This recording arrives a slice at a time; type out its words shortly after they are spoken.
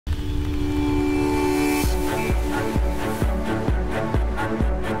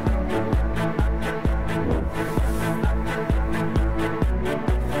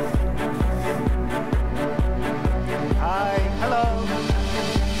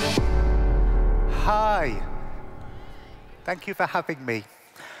Hi. Thank you for having me.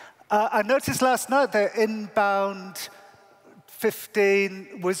 I noticed last night that Inbound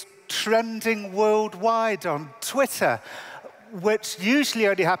 15 was trending worldwide on Twitter, which usually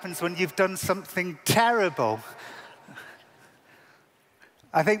only happens when you've done something terrible.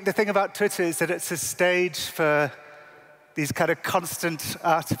 I think the thing about Twitter is that it's a stage for these kind of constant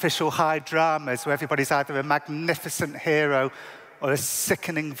artificial high dramas where everybody's either a magnificent hero or a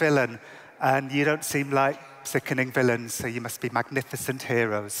sickening villain, and you don't seem like sickening villains, so you must be magnificent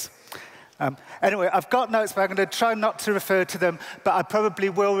heroes. Anyway, I've got notes, but I'm going to try not to refer to them, but I probably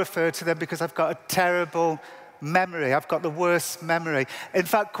will refer to them because I've got a terrible memory. I've got the worst memory. In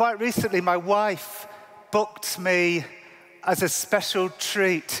fact, quite recently, my wife booked me as a special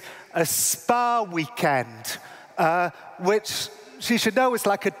treat a spa weekend, which she should know is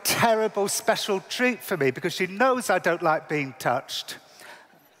like a terrible special treat for me because she knows I don't like being touched.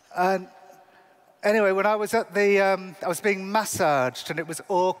 And anyway, when I was at the, I was being massaged and it was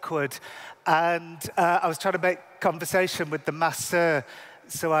awkward, and I was trying to make conversation with the masseur.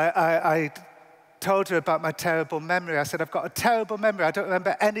 So I told her about my terrible memory. I said, I've got a terrible memory. I don't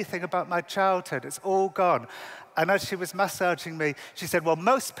remember anything about my childhood. It's all gone. And as she was massaging me, she said, well,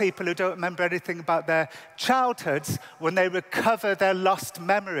 most people who don't remember anything about their childhoods, when they recover their lost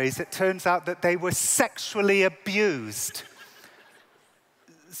memories, it turns out that they were sexually abused.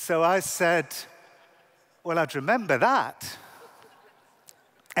 So I said, well, I'd remember that.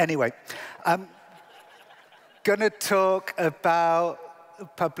 Anyway, I'm going to talk about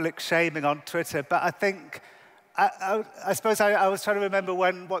public shaming on Twitter, but I think, I suppose I was trying to remember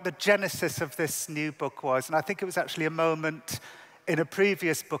what the genesis of this new book was, and I think it was actually a moment in a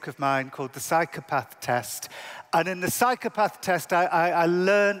previous book of mine called The Psychopath Test. And in the Psychopath Test, I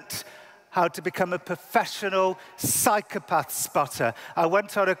learned how to become a professional psychopath spotter. I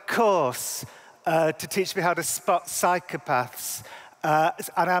went on a course to teach me how to spot psychopaths.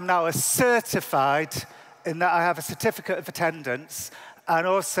 And I'm now a certified, in that I have a certificate of attendance, and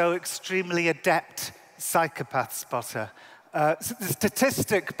also extremely adept psychopath spotter. So the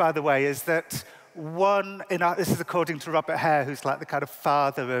statistic, by the way, is that this is according to Robert Hare, who's like the kind of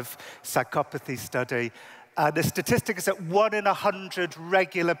father of psychopathy study. The statistic is that 1 in 100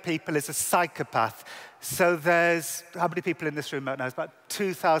 regular people is a psychopath. So there's, how many people in this room right now? There's about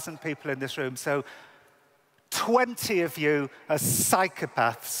 2,000 people in this room. So 20 of you are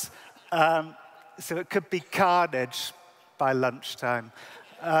psychopaths. So it could be carnage by lunchtime.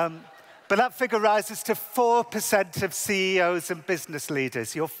 But that figure rises to 4% of CEOs and business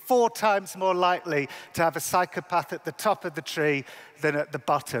leaders. You're 4 times more likely to have a psychopath at the top of the tree than at the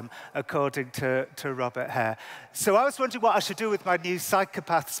bottom, according to Robert Hare. So I was wondering what I should do with my new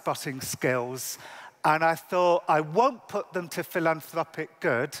psychopath spotting skills, and I thought I won't put them to philanthropic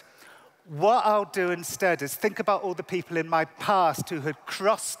good. What I'll do instead is think about all the people in my past who had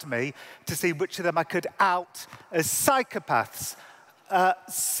crossed me to see which of them I could out as psychopaths.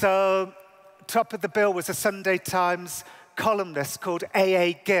 So top of the bill was a Sunday Times columnist called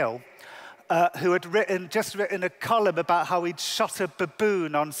A.A. Gill, who had just written a column about how he'd shot a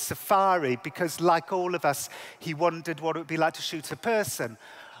baboon on safari because, like all of us, he wondered what it would be like to shoot a person,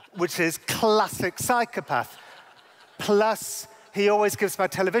 which is classic psychopath. Plus, he always gives my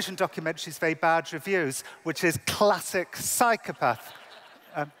television documentaries very bad reviews, which is classic psychopath.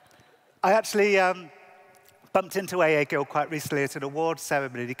 I actually bumped into A.A. Gill quite recently at an awards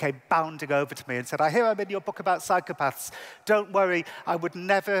ceremony. He came bounding over to me and said, I hear I'm in your book about psychopaths. Don't worry, I would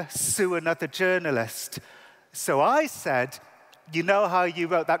never sue another journalist. So I said, you know how you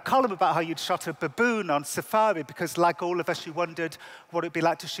wrote that column about how you'd shot a baboon on safari because, like all of us, you wondered what it'd be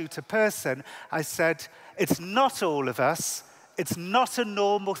like to shoot a person. I said, it's not all of us. It's not a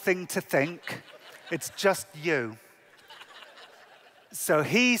normal thing to think. It's just you. So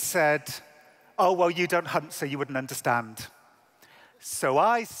he said, oh, well, you don't hunt, so you wouldn't understand. So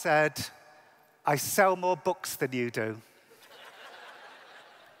I said, I sell more books than you do.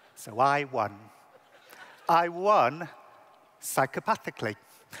 So I won. I won psychopathically.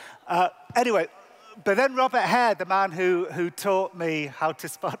 Anyway, but then Robert Hare, the man who taught me how to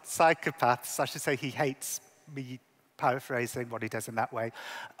spot psychopaths, I should say he hates me paraphrasing what he does in that way,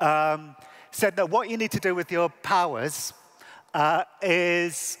 said that what you need to do with your powers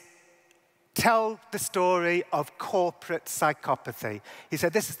is tell the story of corporate psychopathy. He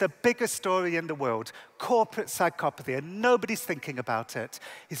said, this is the biggest story in the world, corporate psychopathy, and nobody's thinking about it.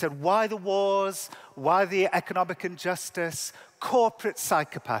 He said, why the wars? Why the economic injustice? Corporate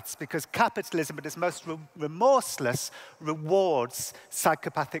psychopaths, because capitalism at its most remorseless rewards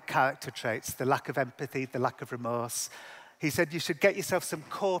psychopathic character traits, the lack of empathy, the lack of remorse. he said, you should get yourself some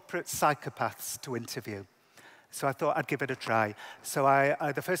corporate psychopaths to interview. So I thought I'd give it a try. So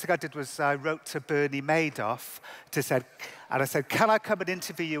the first thing I did was I wrote to Bernie Madoff and I said, can I come and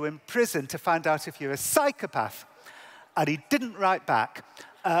interview you in prison to find out if you're a psychopath? And he didn't write back.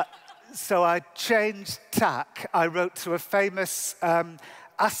 So I changed tack. I wrote to a famous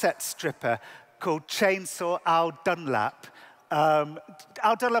asset stripper called Chainsaw Al Dunlap.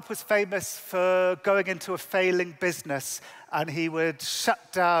 Al Dunlap was famous for going into a failing business, and he would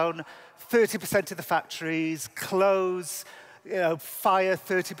shut down 30% of the factories, close, fire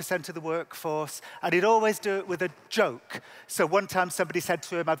 30% of the workforce, and he'd always do it with a joke. So one time somebody said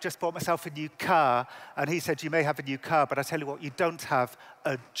to him, I've just bought myself a new car, and he said, you may have a new car, but I tell you what, you don't have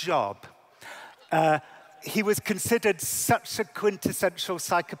a job. He was considered such a quintessential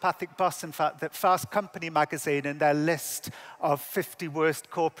psychopathic boss, in fact, that Fast Company magazine, in their list of 50 worst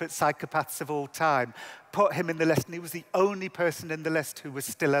corporate psychopaths of all time, put him in the list, and he was the only person in the list who was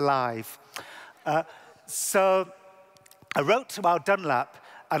still alive. So I wrote to Al Dunlap,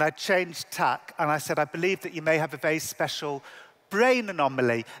 and I changed tack, and I said, I believe that you may have a very special brain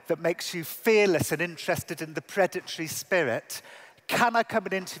anomaly that makes you fearless and interested in the predatory spirit. Can I come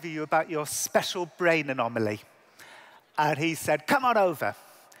and interview you about your special brain anomaly? And he said, come on over.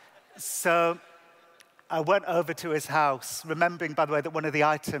 So I went over to his house, remembering, by the way, that one of the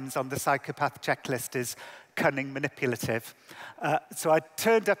items on the psychopath checklist is cunning, manipulative. So I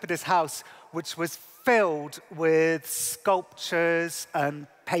turned up at his house, which was filled with sculptures and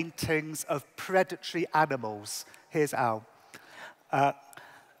paintings of predatory animals. Here's Al.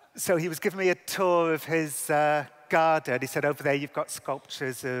 So he was giving me a tour of his garden. He said, over there you've got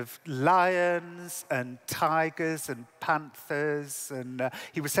sculptures of lions and tigers and panthers. And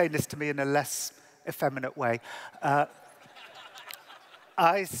he was saying this to me in a less effeminate way.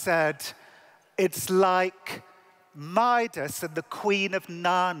 I said, it's like Midas and the Queen of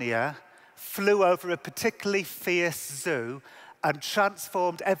Narnia flew over a particularly fierce zoo and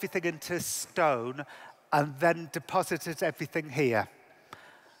transformed everything into stone and then deposited everything here.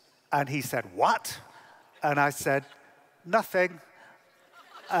 And he said, what? And I said, nothing.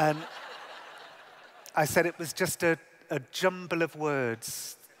 And I said it was just a jumble of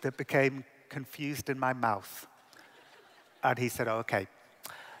words that became confused in my mouth. And he said, oh, okay.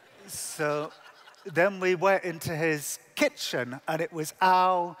 So then we went into his kitchen, and it was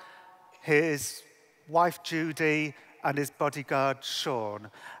Al, his wife Judy, and his bodyguard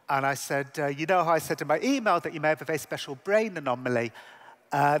Sean. And I said, you know how I said in my email that you may have a very special brain anomaly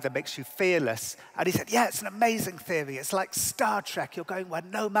that makes you fearless? And he said, yeah, it's an amazing theory. It's like Star Trek. You're going where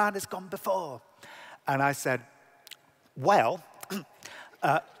no man has gone before. And I said, well,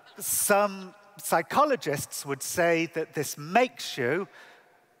 some psychologists would say that this makes you...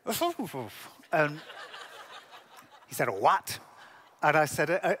 And he said, what? And I said,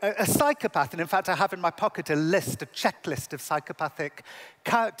 a psychopath. And in fact, I have in my pocket a checklist of psychopathic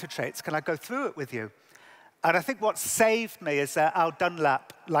character traits. Can I go through it with you? And I think what saved me is that Al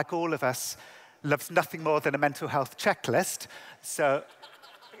Dunlap, like all of us, loves nothing more than a mental health checklist. So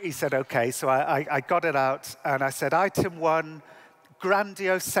he said, okay. So I got it out, and I said, item 1,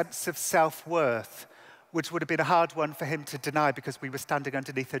 grandiose sense of self-worth, which would have been a hard one for him to deny because we were standing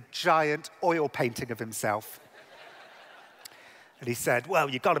underneath a giant oil painting of himself. And he said, well,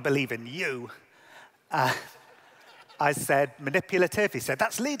 you've got to believe in you. I said, manipulative. He said,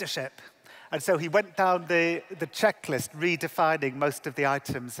 that's leadership. And so he went down the checklist, redefining most of the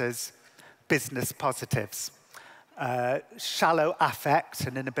items as business positives. Shallow affect,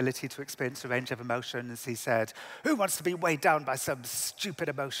 an inability to experience a range of emotions. He said, who wants to be weighed down by some stupid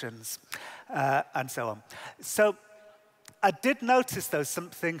emotions? And so on. So I did notice, though,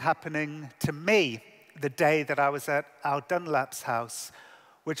 something happening to me the day that I was at Al Dunlap's house,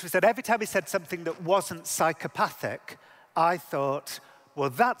 which was that every time he said something that wasn't psychopathic, I thought, well,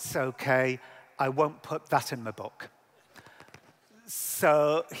 that's okay. I won't put that in my book.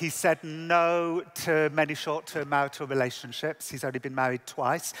 So he said no to many short-term marital relationships. He's only been married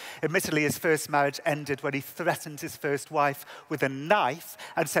twice. Admittedly, his first marriage ended when he threatened his first wife with a knife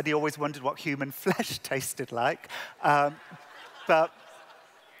and said he always wondered what human flesh tasted like. But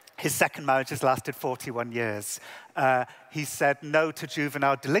his second marriage has lasted 41 years. He said no to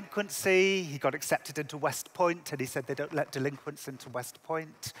juvenile delinquency. He got accepted into West Point, and he said they don't let delinquents into West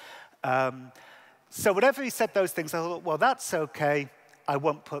Point. So whenever he said those things, I thought, well, that's okay. I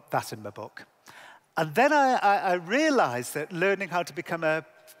won't put that in my book. And then I realized that learning how to become a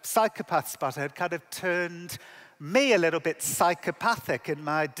psychopath spotter had kind of turned me a little bit psychopathic in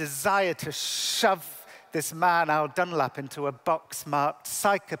my desire to shove this man, Al Dunlap, into a box marked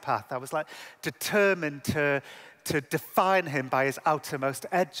psychopath. I was like determined to define him by his outermost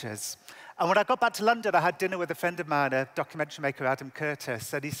edges. And when I got back to London, I had dinner with a friend of mine, a documentary maker, Adam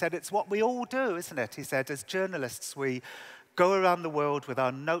Curtis, and he said, it's what we all do, isn't it? He said, as journalists, we go around the world with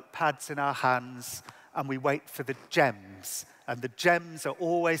our notepads in our hands, and we wait for the gems. And the gems are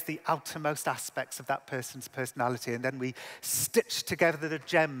always the outermost aspects of that person's personality. And then we stitch together the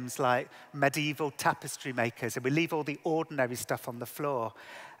gems like medieval tapestry makers, and we leave all the ordinary stuff on the floor.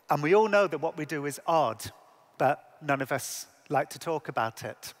 And we all know that what we do is odd, but none of us like to talk about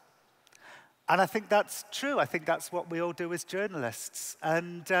it. And I think that's true. I think that's what we all do as journalists.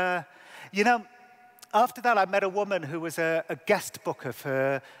 And, you know, after that, I met a woman who was a guest booker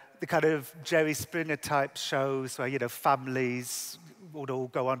for the kind of Jerry Springer-type shows where, you know, families would all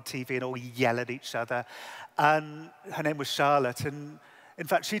go on TV and all yell at each other. And her name was Charlotte. And in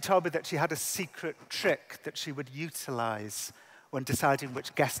fact, she told me that she had a secret trick that she would utilize when deciding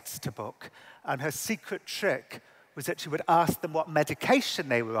which guests to book. And her secret trick was that she would ask them what medication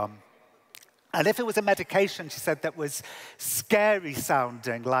they were on. And if it was a medication, she said, that was scary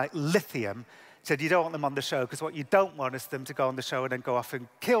sounding, like lithium, she said, you don't want them on the show, because what you don't want is them to go on the show and then go off and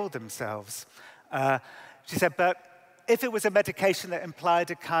kill themselves. She said, but if it was a medication that implied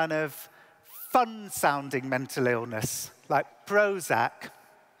a kind of fun-sounding mental illness, like Prozac,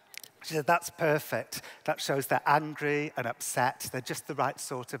 she said, that's perfect. That shows they're angry and upset. They're just the right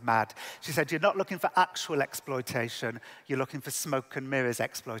sort of mad. She said, you're not looking for actual exploitation. You're looking for smoke and mirrors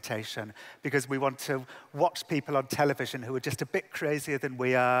exploitation, because we want to watch people on television who are just a bit crazier than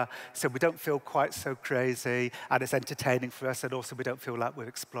we are, so we don't feel quite so crazy, and it's entertaining for us, and also we don't feel like we're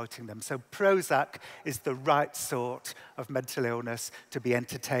exploiting them. So Prozac is the right sort of mental illness to be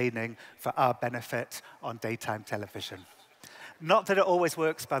entertaining for our benefit on daytime television. Not that it always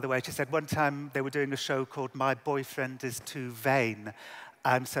works, by the way. She said one time they were doing a show called My Boyfriend is Too Vain.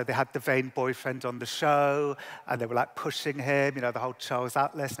 And so they had the vain boyfriend on the show, and they were like pushing him, you know, the whole Charles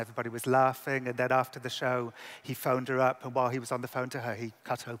Atlas, and everybody was laughing. And then after the show, he phoned her up, and while he was on the phone to her, he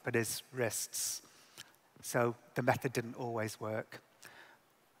cut open his wrists. So the method didn't always work.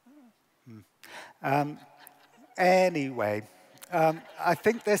 Anyway, I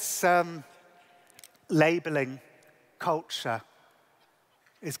think this labeling culture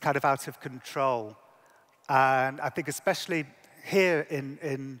is kind of out of control. And I think especially here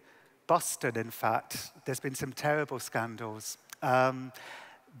in Boston, in fact, there's been some terrible scandals.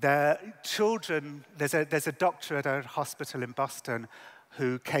 The children, there's a doctor at a hospital in Boston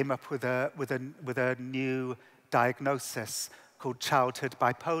who came up with a new diagnosis called childhood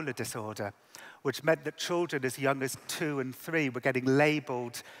bipolar disorder, which meant that children as young as 2 and 3 were getting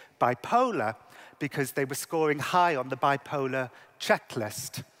labeled bipolar because they were scoring high on the bipolar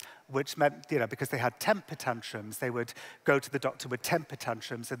checklist, which meant, you know, because they had temper tantrums, they would go to the doctor with temper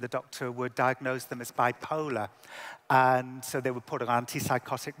tantrums, and the doctor would diagnose them as bipolar. And so they were put on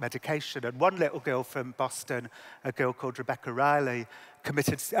antipsychotic medication. And one little girl from Boston, a girl called Rebecca Riley,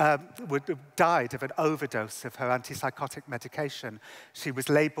 died of an overdose of her antipsychotic medication. She was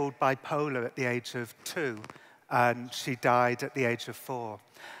labeled bipolar at the age of 2, and she died at the age of 4.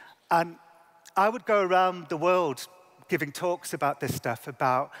 And I would go around the world giving talks about this stuff,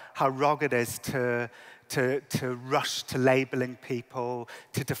 about how wrong it is to rush to labeling people,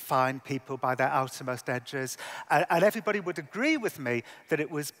 to define people by their outermost edges. And everybody would agree with me that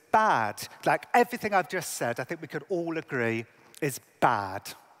it was bad. Like everything I've just said, I think we could all agree is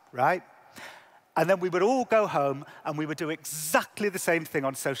bad, right? And then we would all go home and we would do exactly the same thing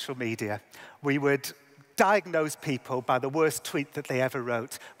on social media. We would diagnose people by the worst tweet that they ever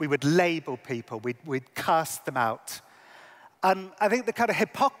wrote. We would label people. We'd cast them out. And I think the kind of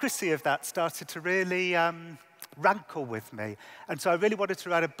hypocrisy of that started to really rankle with me. And so I really wanted to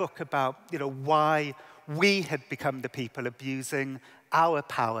write a book about, you know, why we had become the people abusing our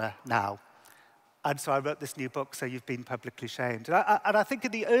power now. And so I wrote this new book, So You've Been Publicly Shamed. And I think in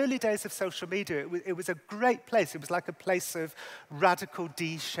the early days of social media, it was a great place. It was like a place of radical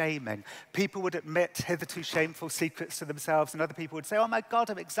de-shaming. People would admit hitherto shameful secrets to themselves, and other people would say, oh my God,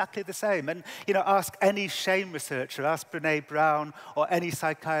 I'm exactly the same. And, you know, ask any shame researcher, ask Brené Brown or any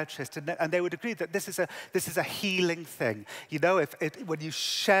psychiatrist, and they would agree that this is a healing thing. You know, when you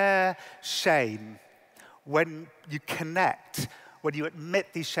share shame, when you connect, when you admit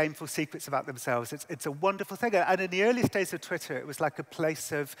these shameful secrets about themselves, it's a wonderful thing. And in the earliest days of Twitter, it was like a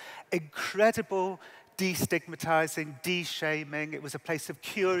place of incredible destigmatizing, de-shaming. It was a place of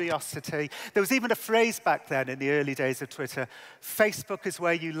curiosity. There was even a phrase back then in the early days of Twitter: Facebook is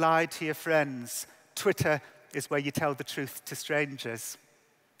where you lie to your friends. Twitter is where you tell the truth to strangers.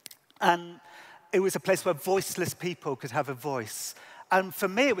 And it was a place where voiceless people could have a voice. And for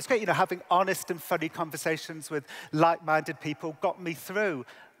me, it was great, having honest and funny conversations with like-minded people got me through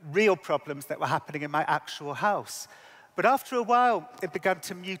real problems that were happening in my actual house. But after a while, it began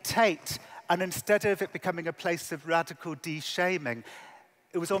to mutate, and instead of it becoming a place of radical de-shaming,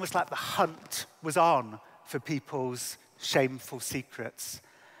 it was almost like the hunt was on for people's shameful secrets.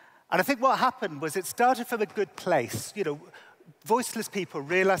 And I think what happened was it started from a good place. Voiceless people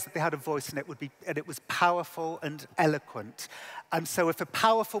realized that they had a voice and it was powerful and eloquent. And so if a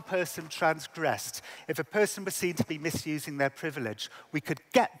powerful person transgressed, if a person was seen to be misusing their privilege, we could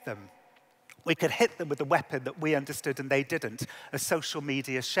get them. We could hit them with a weapon that we understood and they didn't, a social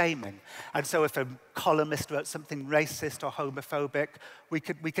media shaming. And so if a columnist wrote something racist or homophobic, we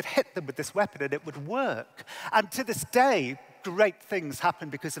could hit them with this weapon and it would work. And to this day, great things happen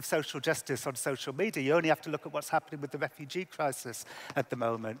because of social justice on social media. You only have to look at what's happening with the refugee crisis at the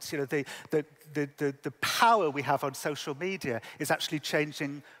moment. The power we have on social media is actually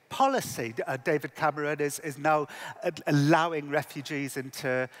changing policy. David Cameron is now allowing refugees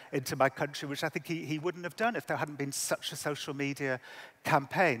into my country, which I think he wouldn't have done if there hadn't been such a social media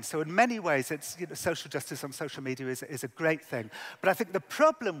campaign. So in many ways, social justice on social media is a great thing. But I think the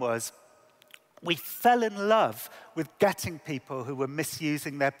problem was we fell in love with getting people who were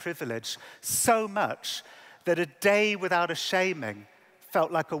misusing their privilege so much that a day without a shaming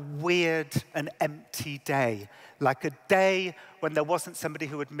felt like a weird and empty day, like a day when there wasn't somebody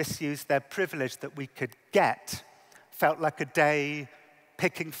who had misused their privilege that we could get, felt like a day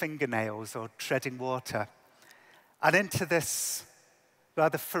picking fingernails or treading water. And into this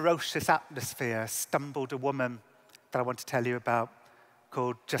rather ferocious atmosphere stumbled a woman that I want to tell you about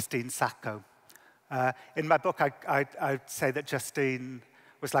called Justine Sacco. In my book, I say that Justine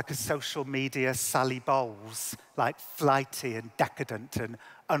was like a social media Sally Bowles, like flighty and decadent and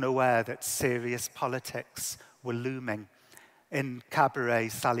unaware that serious politics were looming. In Cabaret,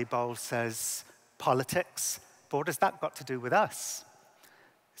 Sally Bowles says, "Politics? But what has that got to do with us?"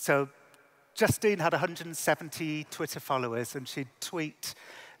 So Justine had 170 Twitter followers, and she'd tweet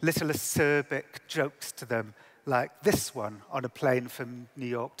little acerbic jokes to them, like this one on a plane from New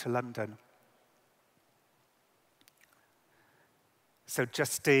York to London. So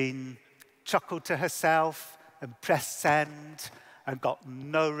Justine chuckled to herself and pressed send and got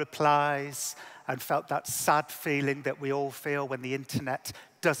no replies and felt that sad feeling that we all feel when the internet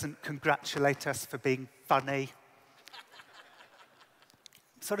doesn't congratulate us for being funny.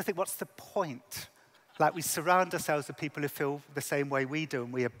 Sort of think, what's the point? Like, we surround ourselves with people who feel the same way we do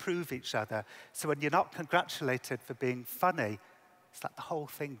and we approve each other. So when you're not congratulated for being funny, it's like the whole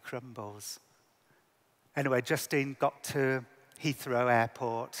thing crumbles. Anyway, Justine got to Heathrow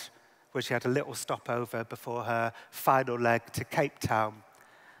Airport, where she had a little stopover before her final leg to Cape Town.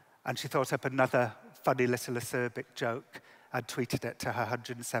 And she thought up another funny little acerbic joke and tweeted it to her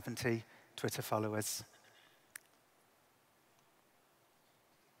 170 Twitter followers.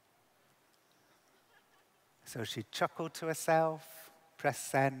 So she chuckled to herself, pressed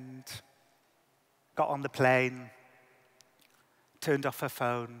send, got on the plane, turned off her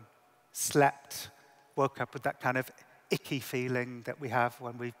phone, slept, woke up with that kind of icky feeling that we have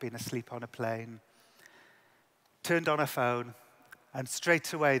when we've been asleep on a plane, turned on her phone, and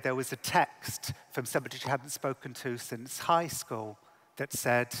straight away there was a text from somebody she hadn't spoken to since high school that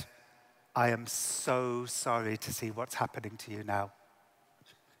said, "I am so sorry to see what's happening to you now."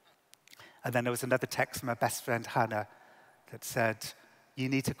 And then there was another text from her best friend, Hannah, that said, "You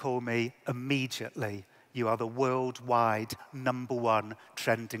need to call me immediately. You are the worldwide #1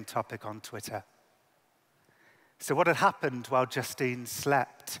 trending topic on Twitter." So what had happened while Justine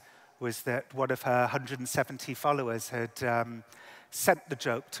slept was that one of her 170 followers had sent the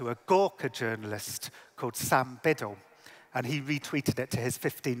joke to a Gawker journalist called Sam Biddle, and he retweeted it to his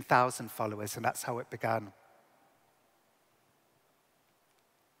 15,000 followers, and that's how it began.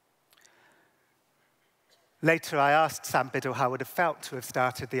 Later, I asked Sam Biddle how it would have felt to have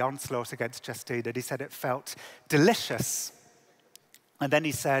started the onslaught against Justine, and he said it felt delicious. And then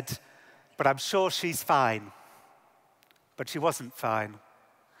he said, "But I'm sure she's fine." But she wasn't fine.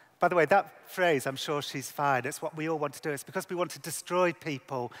 By the way, that phrase, "I'm sure she's fine," it's what we all want to do. It's because we want to destroy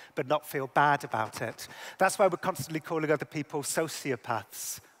people but not feel bad about it. That's why we're constantly calling other people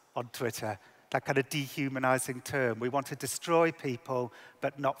sociopaths on Twitter, that kind of dehumanizing term. We want to destroy people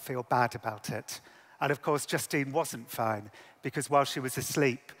but not feel bad about it. And of course, Justine wasn't fine, because while she was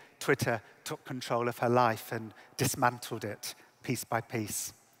asleep, Twitter took control of her life and dismantled it piece by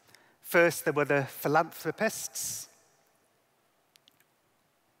piece. First, there were the philanthropists.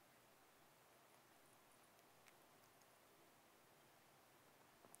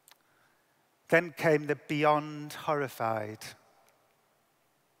 Then came the beyond horrified.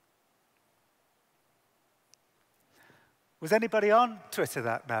 Was anybody on Twitter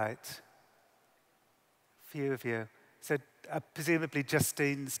that night? A few of you. So presumably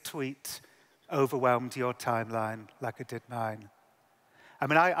Justine's tweet overwhelmed your timeline like it did mine. I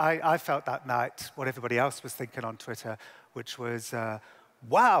mean, I felt that night what everybody else was thinking on Twitter, which was,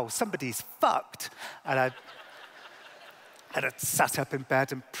 wow, somebody's fucked. And I sat up in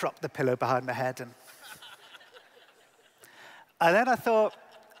bed and propped the pillow behind my head. And then I thought,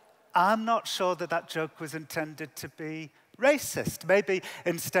 I'm not sure that that joke was intended to be racist. Maybe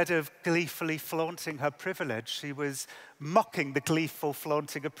instead of gleefully flaunting her privilege, she was mocking the gleeful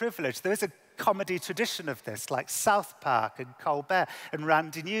flaunting of privilege. There is a comedy tradition of this, like South Park and Colbert and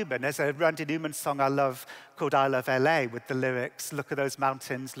Randy Newman. There's a Randy Newman song I love called I Love LA with the lyrics, look at those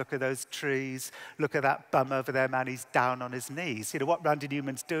mountains, look at those trees, look at that bum over there, man, he's down on his knees. You know, what Randy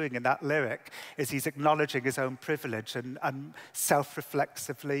Newman's doing in that lyric is he's acknowledging his own privilege and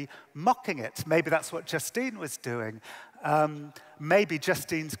self-reflexively mocking it. Maybe that's what Justine was doing. Maybe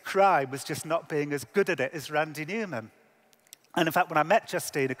Justine's cry was just not being as good at it as Randy Newman. And in fact, when I met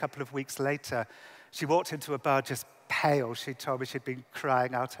Justine a couple of weeks later, she walked into a bar just pale. She told me she'd been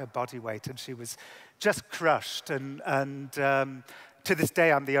crying out her body weight, and she was just crushed. And to this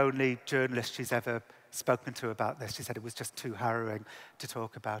day, I'm the only journalist she's ever spoken to about this. She said it was just too harrowing to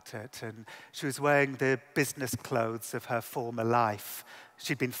talk about it. And she was wearing the business clothes of her former life.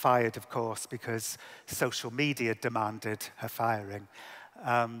 She'd been fired, of course, because social media demanded her firing.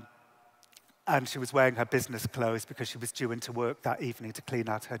 And she was wearing her business clothes because she was due into work that evening to clean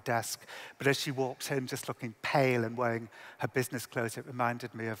out her desk. But as she walked in, just looking pale and wearing her business clothes, it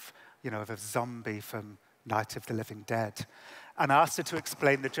reminded me of, of a zombie from Night of the Living Dead. And I asked her to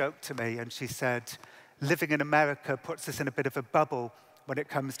explain the joke to me, and she said, living in America puts us in a bit of a bubble when it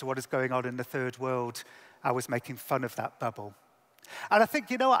comes to what is going on in the third world. I was making fun of that bubble. And I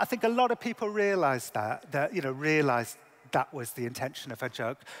think, I think a lot of people realize realize that was the intention of her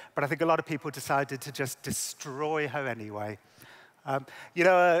joke. But I think a lot of people decided to just destroy her anyway. A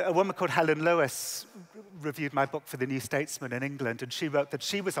woman called Helen Lewis reviewed my book for the New Statesman in England, and she wrote that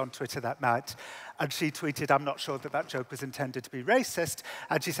she was on Twitter that night, and she tweeted, I'm not sure that that joke was intended to be racist,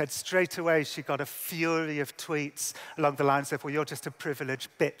 and she said straight away she got a fury of tweets along the lines of, well, you're just a privileged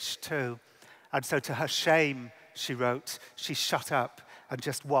bitch too. And so to her shame, she wrote, she shut up and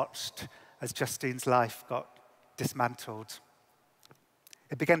just watched as Justine's life got dismantled.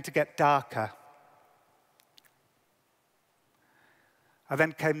 It began to get darker. And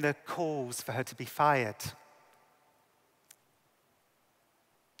then came the calls for her to be fired.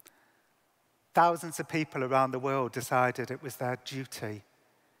 Thousands of people around the world decided it was their duty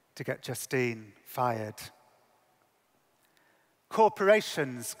to get Justine fired.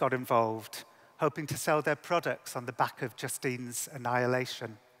 Corporations got involved, hoping to sell their products on the back of Justine's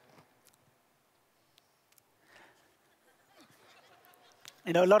annihilation.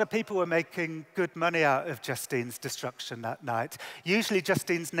 A lot of people were making good money out of Justine's destruction that night. Usually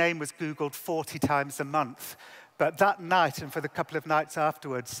Justine's name was Googled 40 times a month. But that night, and for the couple of nights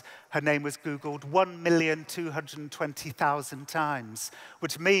afterwards, her name was Googled 1,220,000 times,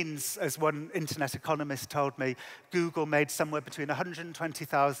 which means, as one internet economist told me, Google made somewhere between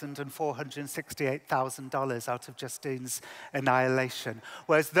 $120,000 and $468,000 out of Justine's annihilation.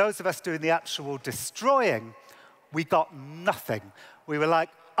 Whereas those of us doing the actual destroying, we got nothing. We were like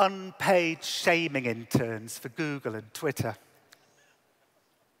unpaid shaming interns for Google and Twitter.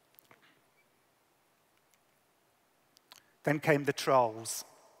 Then came the trolls.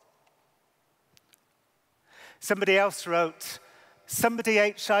 Somebody else wrote, somebody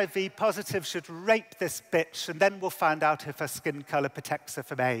HIV positive should rape this bitch, and then we'll find out if her skin color protects her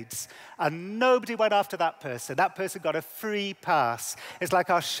from AIDS. And nobody went after that person. That person got a free pass. It's like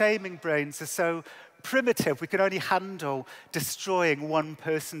our shaming brains are so primitive, we could only handle destroying one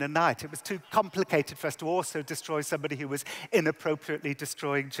person a night. It was too complicated for us to also destroy somebody who was inappropriately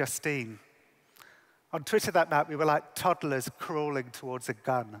destroying Justine. On Twitter that night, we were like toddlers crawling towards a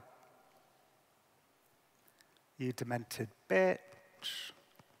gun. You demented bitch.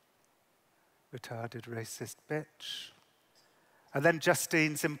 Retarded racist bitch. And then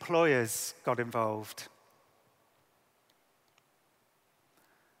Justine's employers got involved.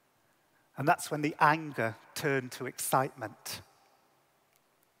 And that's when the anger turned to excitement.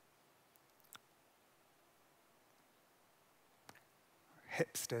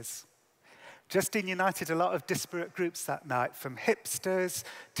 Hipsters. Justine united a lot of disparate groups that night, from hipsters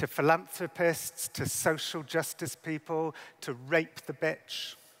to philanthropists to social justice people to rape the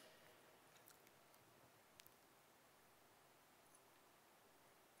bitch.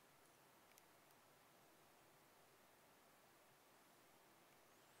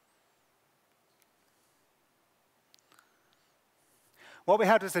 What we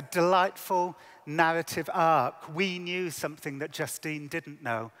had was a delightful narrative arc. We knew something that Justine didn't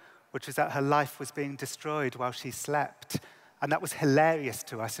know, which was that her life was being destroyed while she slept. And that was hilarious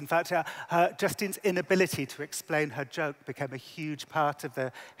to us. In fact, Justine's inability to explain her joke became a huge part of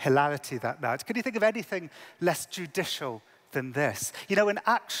the hilarity that night. Can you think of anything less judicial than this? You know, in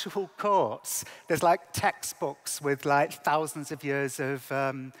actual courts, there's like textbooks with like thousands of years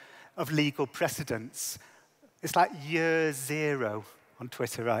of legal precedents. It's like year zero on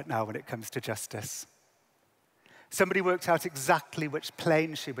Twitter right now when it comes to justice. Somebody worked out exactly which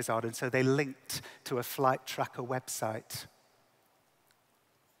plane she was on, and so they linked to a flight tracker website.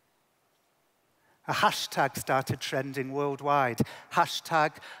 A hashtag started trending worldwide.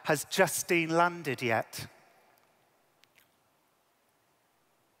 Hashtag, has Justine landed yet?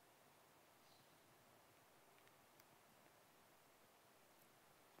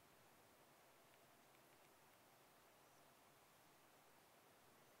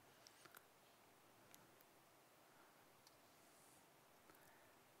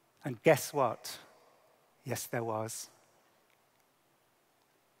 And guess what? Yes, there was.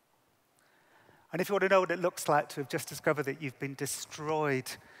 And if you want to know what it looks like to have just discovered that you've been destroyed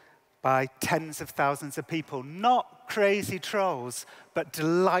by tens of thousands of people, not crazy trolls, but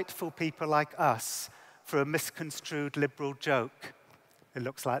delightful people like us, for a misconstrued liberal joke, it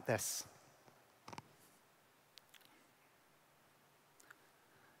looks like this.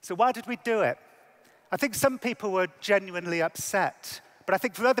 So why did we do it? I think some people were genuinely upset. But I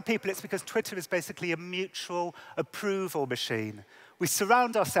think for other people, it's because Twitter is basically a mutual approval machine. We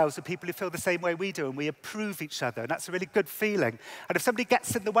surround ourselves with people who feel the same way we do, and we approve each other, and that's a really good feeling. And if somebody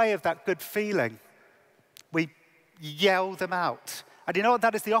gets in the way of that good feeling, we yell them out. And you know what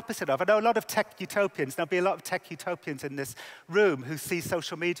that is the opposite of? I know a lot of tech utopians, there'll be a lot of tech utopians in this room who see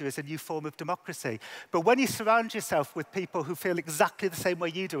social media as a new form of democracy. But when you surround yourself with people who feel exactly the same way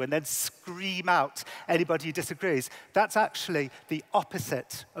you do and then scream out anybody who disagrees, that's actually the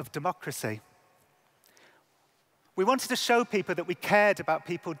opposite of democracy. We wanted to show people that we cared about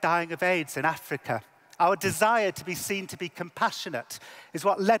people dying of AIDS in Africa. Our desire to be seen to be compassionate is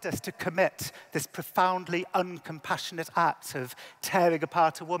what led us to commit this profoundly uncompassionate act of tearing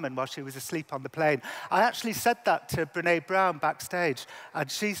apart a woman while she was asleep on the plane. I actually said that to Brené Brown backstage, and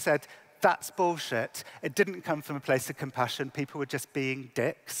she said, that's bullshit. It didn't come from a place of compassion. People were just being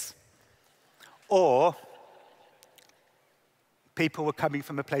dicks. Or people were coming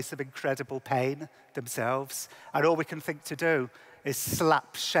from a place of incredible pain themselves, and all we can think to do is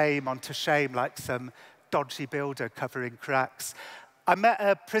slap shame onto shame like some dodgy builder covering cracks. I met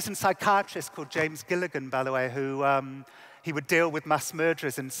a prison psychiatrist called James Gilligan, by the way, who he would deal with mass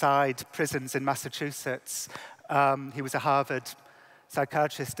murderers inside prisons in Massachusetts. He was a Harvard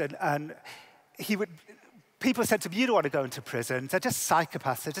psychiatrist, and people said to him, you don't want to go into prison. They're just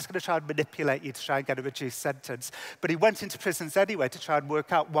psychopaths. They're just going to try and manipulate you to try and get a reduced sentence. But he went into prisons anyway to try and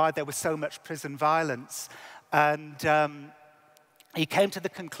work out why there was so much prison violence. And he came to the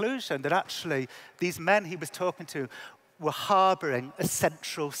conclusion that actually these men he was talking to were harboring a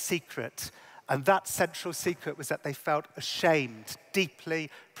central secret. And that central secret was that they felt ashamed, deeply,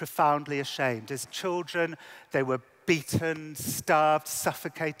 profoundly ashamed. As children, they were beaten, starved,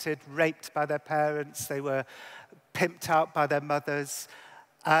 suffocated, raped by their parents. They were pimped out by their mothers.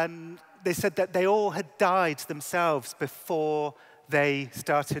 And they said that they all had died themselves before they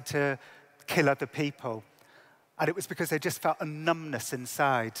started to kill other people. And it was because they just felt a numbness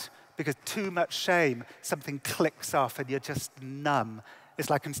inside. Because too much shame, something clicks off and you're just numb. It's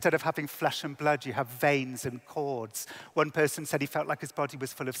like instead of having flesh and blood, you have veins and cords. One person said he felt like his body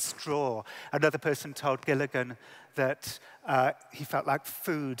was full of straw. Another person told Gilligan that he felt like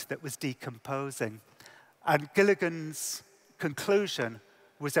food that was decomposing. And Gilligan's conclusion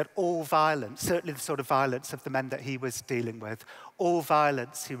was that all violence, certainly the sort of violence of the men that he was dealing with, all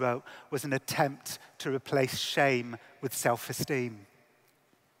violence, he wrote, was an attempt to replace shame with self-esteem.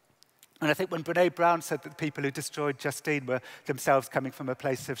 And I think when Brené Brown said that the people who destroyed Justine were themselves coming from a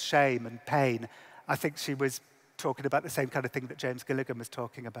place of shame and pain, I think she was talking about the same kind of thing that James Gilligan was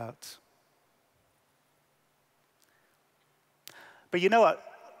talking about. But you know what?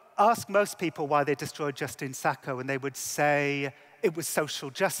 Ask most people why they destroyed Justine Sacco, and they would say it was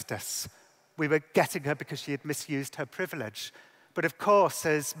social justice. We were getting her because she had misused her privilege. But of course,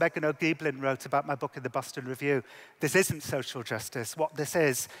 as Megan O'Geeblin wrote about my book in the Boston Review, this isn't social justice. What this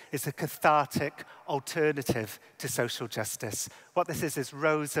is a cathartic alternative to social justice. What this is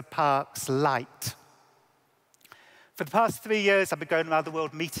Rosa Parks light. For the past 3 years, I've been going around the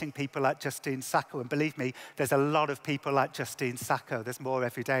world meeting people like Justine Sacco, and believe me, there's a lot of people like Justine Sacco. There's more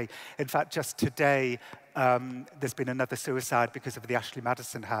every day. In fact, just today, there's been another suicide because of the Ashley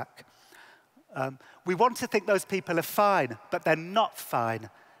Madison hack. We want to think those people are fine, but they're not fine.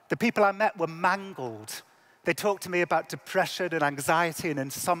 The people I met were mangled. They talked to me about depression and anxiety and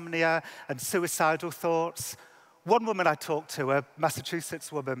insomnia and suicidal thoughts. One woman I talked to, a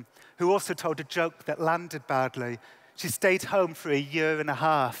Massachusetts woman, who also told a joke that landed badly. She stayed home for 1.5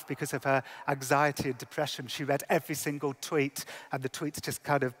 years because of her anxiety and depression. She read every single tweet, and the tweets just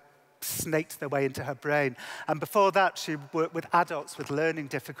kind of snaked their way into her brain. And before that, she worked with adults with learning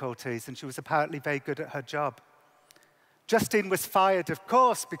difficulties, and she was apparently very good at her job. Justine was fired, of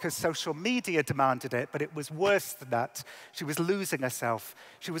course, because social media demanded it, but it was worse than that. She was losing herself.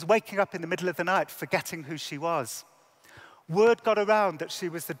 She was waking up in the middle of the night, forgetting who she was. Word got around that she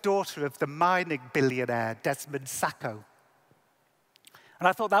was the daughter of the mining billionaire, Desmond Sacco. And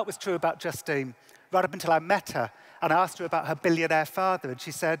I thought that was true about Justine, right up until I met her, and I asked her about her billionaire father, and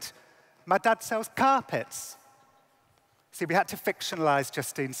she said, "My dad sells carpets." See, we had to fictionalize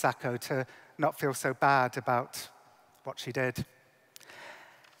Justine Sacco to not feel so bad about what she did.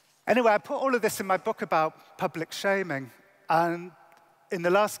 Anyway, I put all of this in my book about public shaming, and in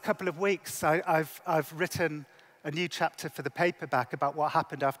the last couple of weeks, I've written a new chapter for the paperback about what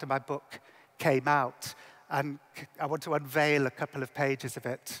happened after my book came out, and I want to unveil a couple of pages of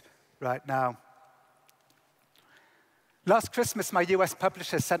it right now. Last Christmas, my US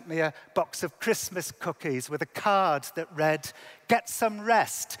publisher sent me a box of Christmas cookies with a card that read, "Get some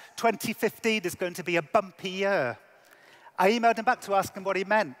rest. 2015 is going to be a bumpy year." I emailed him back to ask him what he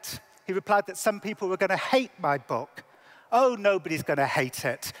meant. He replied that some people were going to hate my book. Oh, nobody's going to hate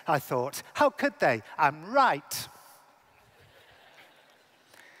it, I thought. How could they? I'm right.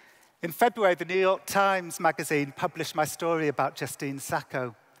 In February, the New York Times magazine published my story about Justine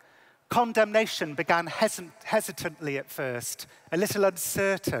Sacco. Condemnation began hesitantly at first, a little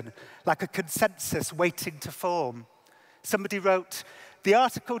uncertain, like a consensus waiting to form. Somebody wrote, "The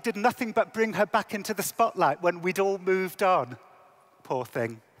article did nothing but bring her back into the spotlight when we'd all moved on." Poor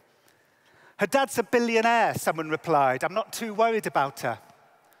thing. "Her dad's a billionaire," someone replied. "I'm not too worried about her."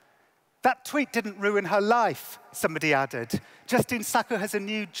 "That tweet didn't ruin her life," somebody added. "Justine Sacco has a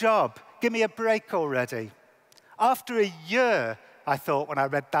new job. Give me a break already." After a year, I thought when I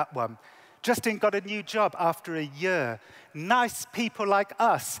read that one. Justine got a new job after a year. Nice people like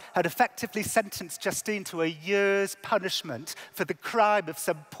us had effectively sentenced Justine to a year's punishment for the crime of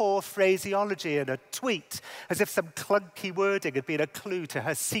some poor phraseology in a tweet, as if some clunky wording had been a clue to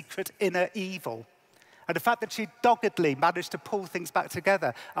her secret inner evil. And the fact that she doggedly managed to pull things back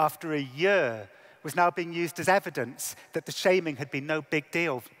together after a year was now being used as evidence that the shaming had been no big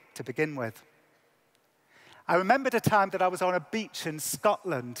deal to begin with. I remembered a time that I was on a beach in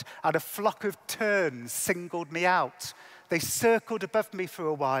Scotland and a flock of terns singled me out. They circled above me for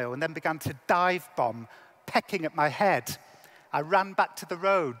a while and then began to dive bomb, pecking at my head. I ran back to the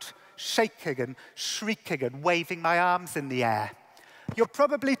road, shaking and shrieking and waving my arms in the air. "You're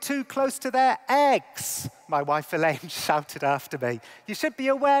probably too close to their eggs," my wife Elaine shouted after me. "You should be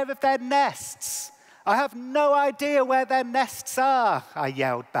aware of their nests." "I have no idea where their nests are," I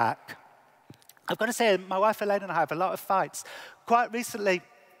yelled back. I've got to say, my wife Elaine and I have a lot of fights. Quite recently,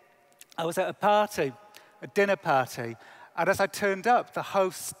 I was at a party, a dinner party, and as I turned up, the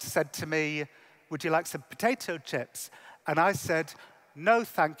host said to me, "Would you like some potato chips?" And I said, "No,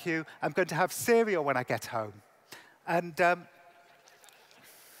 thank you. I'm going to have cereal when I get home." And out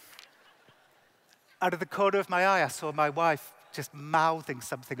of the corner of my eye, I saw my wife just mouthing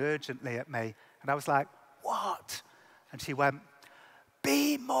something urgently at me. And I was like, "What?" And she went,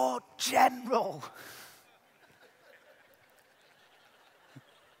 "Be more general."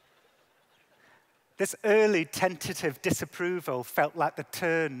 This early tentative disapproval felt like the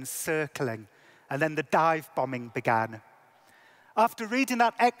turns circling, and then the dive bombing began. After reading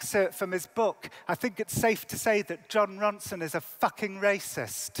that excerpt from his book, I think it's safe to say that Jon Ronson is a fucking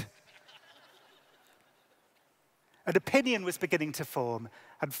racist. An opinion was beginning to form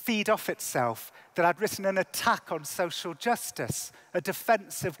and feed off itself that I'd written an attack on social justice, a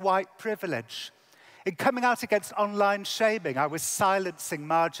defense of white privilege. In coming out against online shaming, I was silencing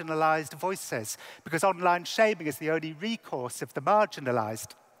marginalized voices because online shaming is the only recourse of the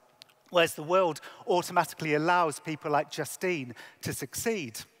marginalized, whereas the world automatically allows people like Justine to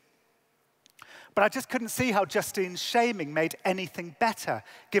succeed. But I just couldn't see how Justine's shaming made anything better,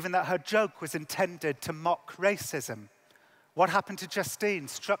 given that her joke was intended to mock racism. What happened to Justine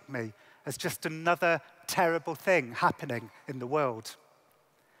struck me as just another terrible thing happening in the world.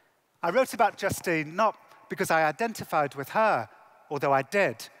 I wrote about Justine not because I identified with her, although I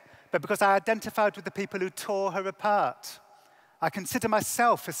did, but because I identified with the people who tore her apart. I consider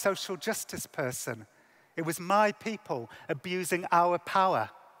myself a social justice person. It was my people abusing our power.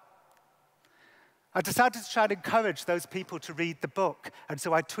 I decided to try and encourage those people to read the book, and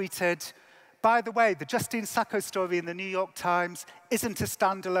so I tweeted, by the way, the Justine Sacco story in the New York Times isn't a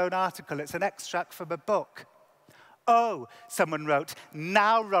standalone article, it's an extract from a book. Oh, someone wrote,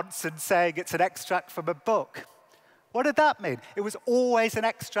 now Ronson's saying it's an extract from a book. What did that mean? It was always an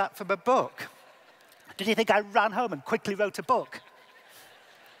extract from a book. Did you think I ran home and quickly wrote a book?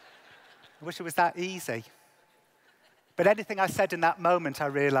 I wish it was that easy. But anything I said in that moment, I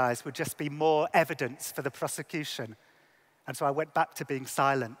realized, would just be more evidence for the prosecution. And so I went back to being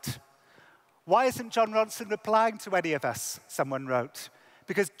silent. Why isn't Jon Ronson replying to any of us? Someone wrote.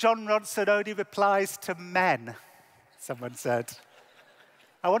 Because Jon Ronson only replies to men, someone said.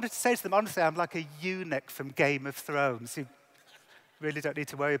 I wanted to say to them, honestly, I'm like a eunuch from Game of Thrones. You really don't need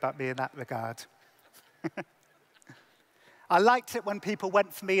to worry about me in that regard. I liked it when people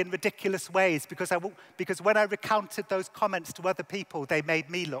went for me in ridiculous ways because when I recounted those comments to other people, they made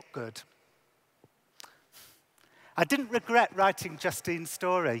me look good. I didn't regret writing Justine's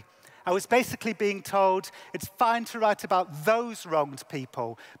story. I was basically being told, it's fine to write about those wronged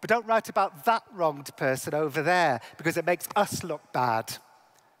people, but don't write about that wronged person over there because it makes us look bad.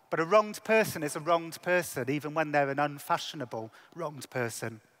 But a wronged person is a wronged person, even when they're an unfashionable wronged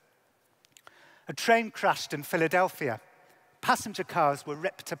person. A train crashed in Philadelphia. Passenger cars were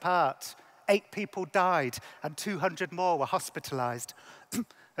ripped apart. 8 people died, and 200 more were hospitalized.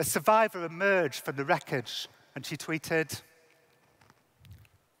 A survivor emerged from the wreckage, and she tweeted,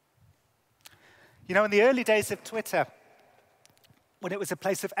 you know, in the early days of Twitter, when it was a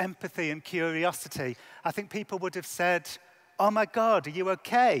place of empathy and curiosity, I think people would have said, oh my God, are you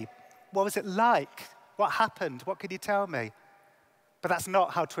okay? What was it like? What happened? What can you tell me? But that's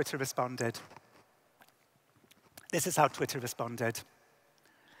not how Twitter responded. This is how Twitter responded.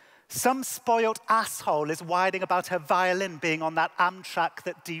 Some spoiled asshole is whining about her violin being on that Amtrak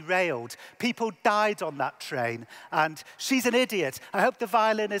that derailed. People died on that train, and she's an idiot. I hope the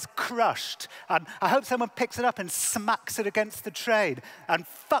violin is crushed, and I hope someone picks it up and smacks it against the train, and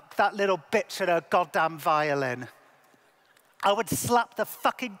fuck that little bitch and her goddamn violin. I would slap the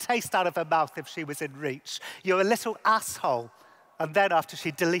fucking taste out of her mouth if she was in reach. You're a little asshole. And then after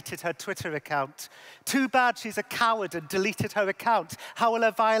she deleted her Twitter account, too bad she's a coward and deleted her account. How will her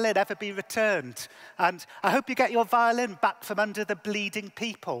violin ever be returned? And I hope you get your violin back from under the bleeding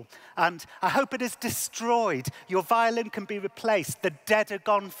people. And I hope it is destroyed. Your violin can be replaced. The dead are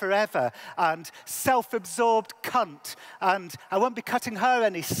gone forever. And self-absorbed cunt. And I won't be cutting her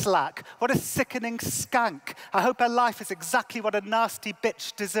any slack. What a sickening skank. I hope her life is exactly what a nasty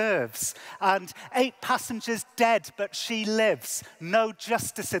bitch deserves. And 8 passengers dead, but she lives. No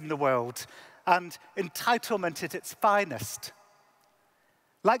justice in the world, and entitlement at its finest.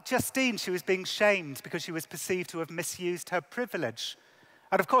 Like Justine, she was being shamed because she was perceived to have misused her privilege.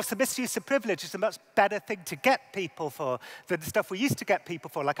 And of course, the misuse of privilege is a much better thing to get people for than the stuff we used to get people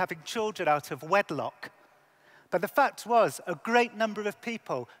for, like having children out of wedlock. But the fact was, a great number of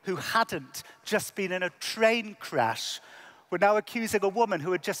people who hadn't just been in a train crash were now accusing a woman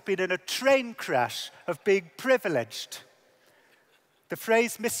who had just been in a train crash of being privileged. The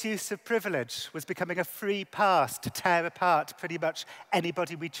phrase misuse of privilege was becoming a free pass to tear apart pretty much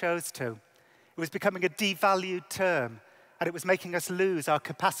anybody we chose to. It was becoming a devalued term, and it was making us lose our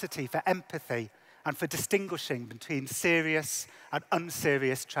capacity for empathy and for distinguishing between serious and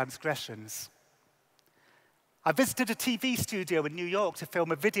unserious transgressions. I visited a TV studio in New York to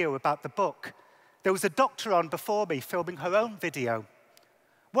film a video about the book. There was a doctor on before me filming her own video.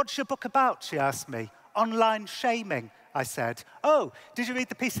 What's your book about, she asked me. Online shaming, I said. Oh, did you read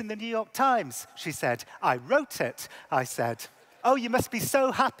the piece in the New York Times? She said. I wrote it, I said. Oh, you must be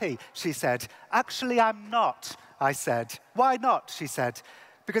so happy, she said. Actually, I'm not, I said. Why not, she said.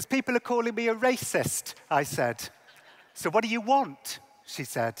 Because people are calling me a racist, I said. So what do you want, she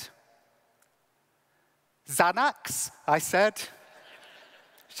said. Xanax, I said.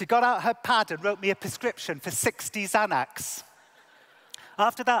 She got out her pad and wrote me a prescription for 60 Xanax.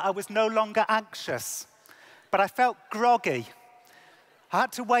 After that, I was no longer anxious, but I felt groggy. I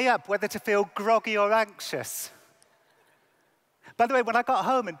had to weigh up whether to feel groggy or anxious. By the way, when I got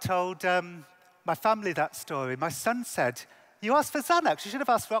home and told my family that story, my son said, you asked for Xanax, you should have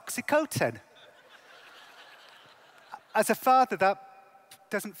asked for Oxycontin. As a father, that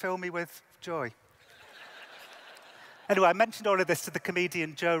doesn't fill me with joy. Anyway, I mentioned all of this to the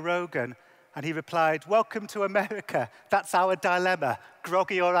comedian Joe Rogan, and he replied, welcome to America. That's our dilemma,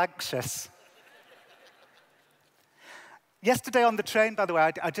 groggy or anxious. Yesterday on the train, by the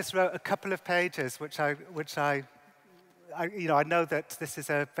way, I just wrote a couple of pages, which I I know that this is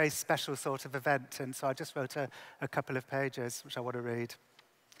a very special sort of event, and so I just wrote a couple of pages, which I want to read.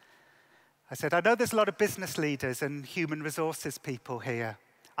 I said, I know there's a lot of business leaders and human resources people here,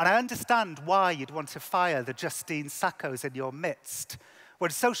 and I understand why you'd want to fire the Justine Sackos in your midst.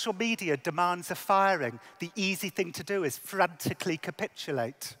 When social media demands a firing, the easy thing to do is frantically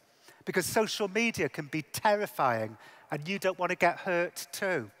capitulate, because social media can be terrifying, and you don't want to get hurt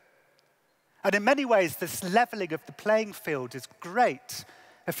too. And in many ways, this leveling of the playing field is great.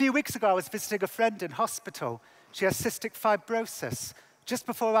 A few weeks ago, I was visiting a friend in hospital. She has cystic fibrosis. Just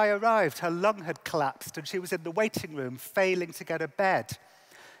before I arrived, her lung had collapsed, and she was in the waiting room, failing to get a bed.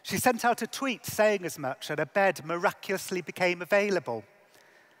 She sent out a tweet saying as much, and a bed miraculously became available.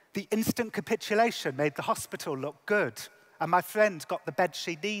 The instant capitulation made the hospital look good, and my friend got the bed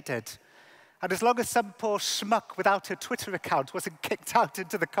she needed. And as long as some poor schmuck without a Twitter account wasn't kicked out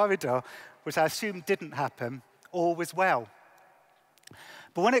into the corridor, which I assume didn't happen, all was well.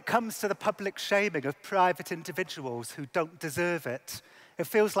 But when it comes to the public shaming of private individuals who don't deserve it, it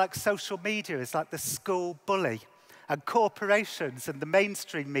feels like social media is like the school bully, and corporations and the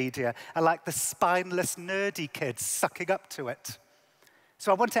mainstream media are like the spineless, nerdy kids sucking up to it.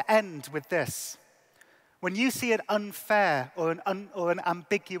 So I want to end with this. When you see an unfair or an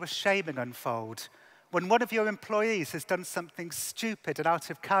ambiguous shaming unfold, when one of your employees has done something stupid and out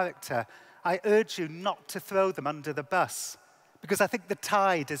of character, I urge you not to throw them under the bus, because I think the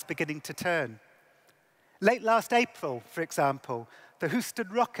tide is beginning to turn. Late last April, for example, the Houston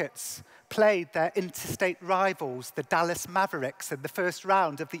Rockets played their interstate rivals, the Dallas Mavericks, in the first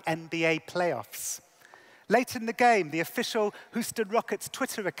round of the NBA playoffs. Late in the game, the official Houston Rockets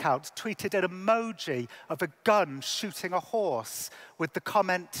Twitter account tweeted an emoji of a gun shooting a horse with the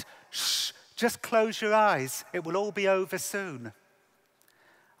comment, "Shh, just close your eyes, it will all be over soon."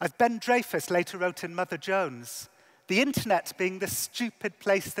 As Ben Dreyfus later wrote in Mother Jones, the internet being the stupid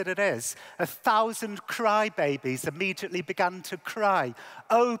place that it is, 1,000 crybabies immediately began to cry,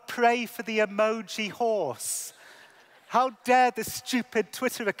 "Oh, pray for the emoji horse." How dare the stupid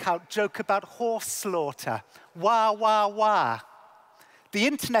Twitter account joke about horse slaughter? Wah, wah, wah. The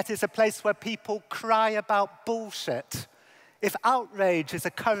internet is a place where people cry about bullshit. If outrage is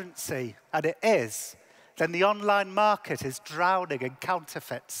a currency, and it is, then the online market is drowning in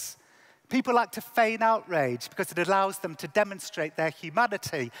counterfeits. People like to feign outrage because it allows them to demonstrate their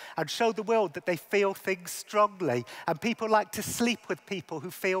humanity and show the world that they feel things strongly. And people like to sleep with people who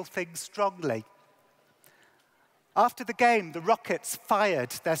feel things strongly. After the game, the Rockets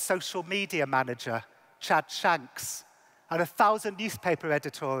fired their social media manager, Chad Shanks, and 1,000 newspaper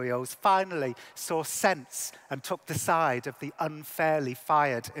editorials finally saw sense and took the side of the unfairly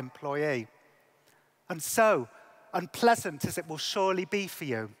fired employee. And so, unpleasant as it will surely be for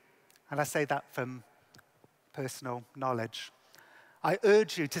you, and I say that from personal knowledge, I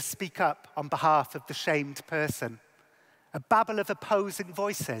urge you to speak up on behalf of the shamed person. A babble of opposing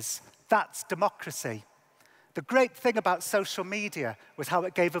voices, that's democracy. The great thing about social media was how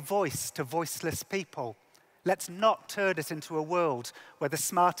it gave a voice to voiceless people. Let's not turn it into a world where the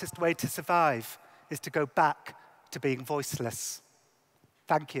smartest way to survive is to go back to being voiceless.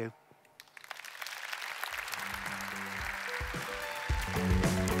 Thank you.